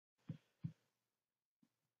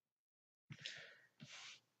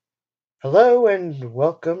Hello and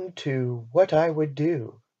welcome to What I Would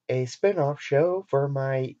Do, a spin-off show for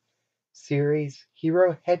my series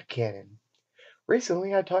Hero Headcanon.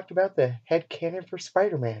 Recently I talked about the headcanon for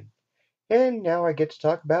Spider-Man, and now I get to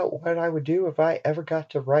talk about what I would do if I ever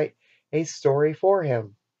got to write a story for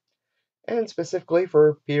him, and specifically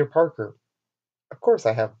for Peter Parker. Of course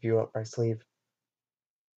I have a few up my sleeve.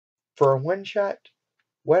 For a one-shot,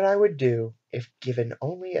 what I would do if given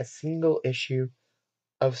only a single issue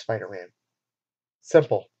of Spider-Man.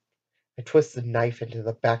 Simple. I twist the knife into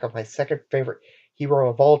the back of my second favorite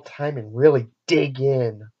hero of all time and really dig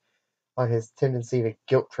in on his tendency to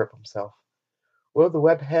guilt trip himself. Will the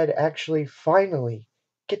webhead actually finally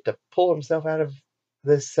get to pull himself out of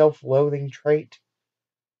this self-loathing trait?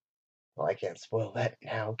 Well, I can't spoil that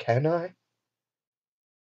now, can I?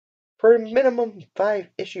 For a minimum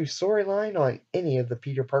 5-issue storyline on any of the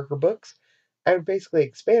Peter Parker books, I would basically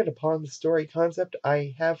expand upon the story concept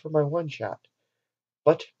I have for my one-shot.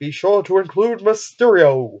 But be sure to include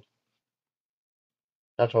Mysterio!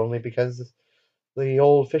 Not only because the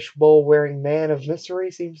old fishbowl wearing man of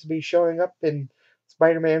mystery seems to be showing up in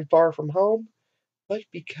Spider-Man Far From Home, but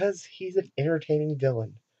because he's an entertaining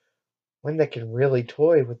villain, one that can really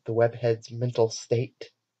toy with the webhead's mental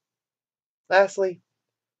state. Lastly,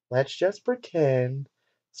 let's just pretend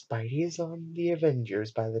Spidey is on the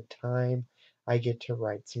Avengers by the time I get to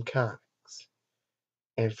write some comics.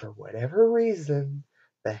 And for whatever reason,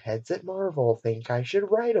 the heads at Marvel think I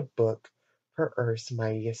should write a book for Earth's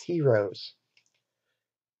Mightiest Heroes.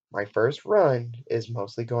 My first run is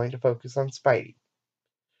mostly going to focus on Spidey.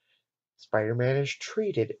 Spider-Man is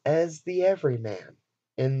treated as the everyman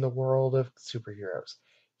in the world of superheroes.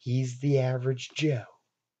 He's the average Joe.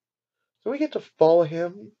 So we get to follow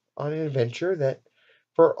him on an adventure that,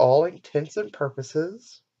 for all intents and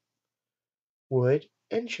purposes, would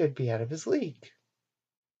and should be out of his league.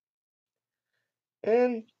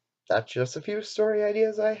 And that's just a few story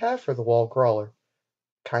ideas I have for the Wall Crawler.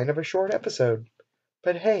 Kind of a short episode.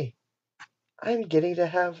 But hey, I'm getting to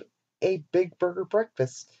have a big burger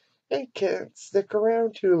breakfast and can't stick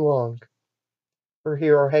around too long. For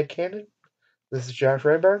Hero Headcanon, this is Josh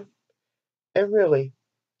Redburn, and really,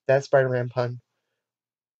 that Spider-Man pun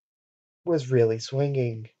was really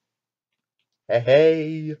swinging.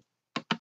 Hey!